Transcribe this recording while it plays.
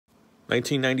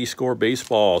1990 Score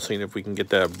Baseball, seeing if we can get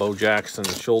that Bo Jackson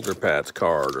shoulder pads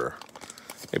card, or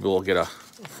maybe we'll get a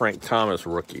Frank Thomas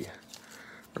rookie.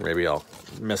 Or maybe I'll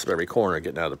mess up every corner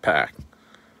getting out of the pack.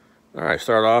 All right,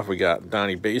 start off, we got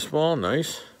Donnie Baseball,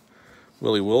 nice.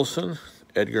 Willie Wilson,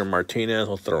 Edgar Martinez,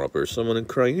 I'll throw up here. Someone in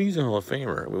Craig, he's a Hall of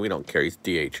Famer. I mean, we don't care, he's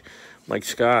DH. Mike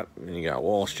Scott, and you got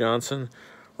Walsh Johnson,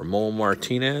 Ramon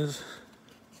Martinez.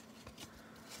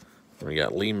 And we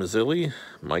got Lee Mazzilli,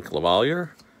 Mike LaValliere,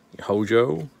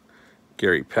 Hojo,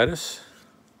 Gary Pettis,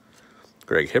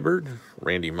 Greg Hibbard,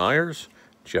 Randy Myers,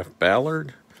 Jeff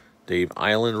Ballard, Dave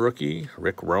Island rookie,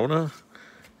 Rick Rona,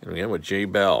 and again with Jay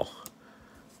Bell.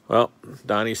 Well,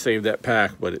 Donnie saved that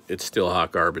pack, but it's still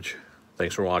hot garbage.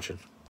 Thanks for watching.